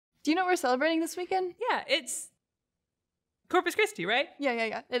Do you know what we're celebrating this weekend? Yeah, it's Corpus Christi, right? Yeah.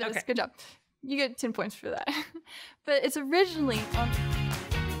 It is. Okay. Good job. You get 10 points for that. But it's originally on...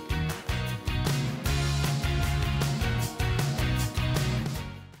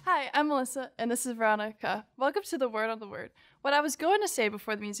 Hi, I'm Melissa, and this is Veronica. Welcome to the Word on the Word. What I was going to say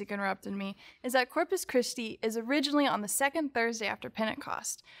before the music interrupted me is that Corpus Christi is originally on the second Thursday after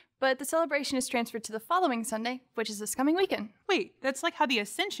Pentecost, but the celebration is transferred to the following Sunday, which is this coming weekend. Wait, that's like how the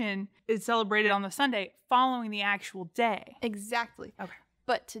Ascension is celebrated on the Sunday following the actual day. Exactly. Okay.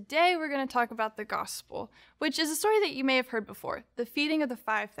 But today we're going to talk about the gospel, which is a story that you may have heard before, the feeding of the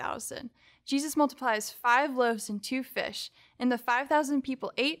 5,000. Jesus multiplies 5 loaves and 2 fish, and the 5,000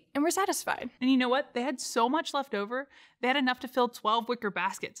 people ate and were satisfied. And you know what? They had so much left over, they had enough to fill 12 wicker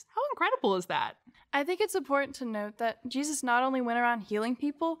baskets. How incredible is that? I think it's important to note that Jesus not only went around healing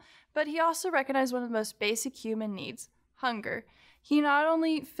people, but he also recognized one of the most basic human needs, hunger. He not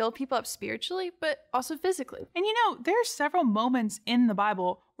only filled people up spiritually, but also physically. And you know, there are several moments in the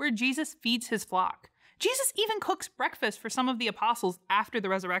Bible where Jesus feeds his flock. Jesus even cooks breakfast for some of the apostles after the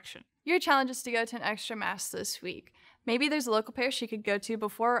resurrection. Your challenge is to go to an extra mass this week. Maybe there's a local parish you could go to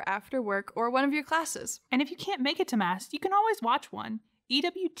before or after work or one of your classes. And if you can't make it to mass, you can always watch one.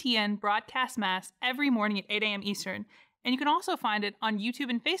 EWTN broadcasts mass every morning at 8 a.m. Eastern, and you can also find it on YouTube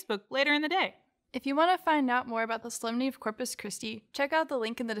and Facebook later in the day. If you want to find out more about the Solemnity of Corpus Christi, check out the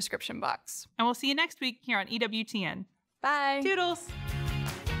link in the description box. And we'll see you next week here on EWTN. Bye! Toodles!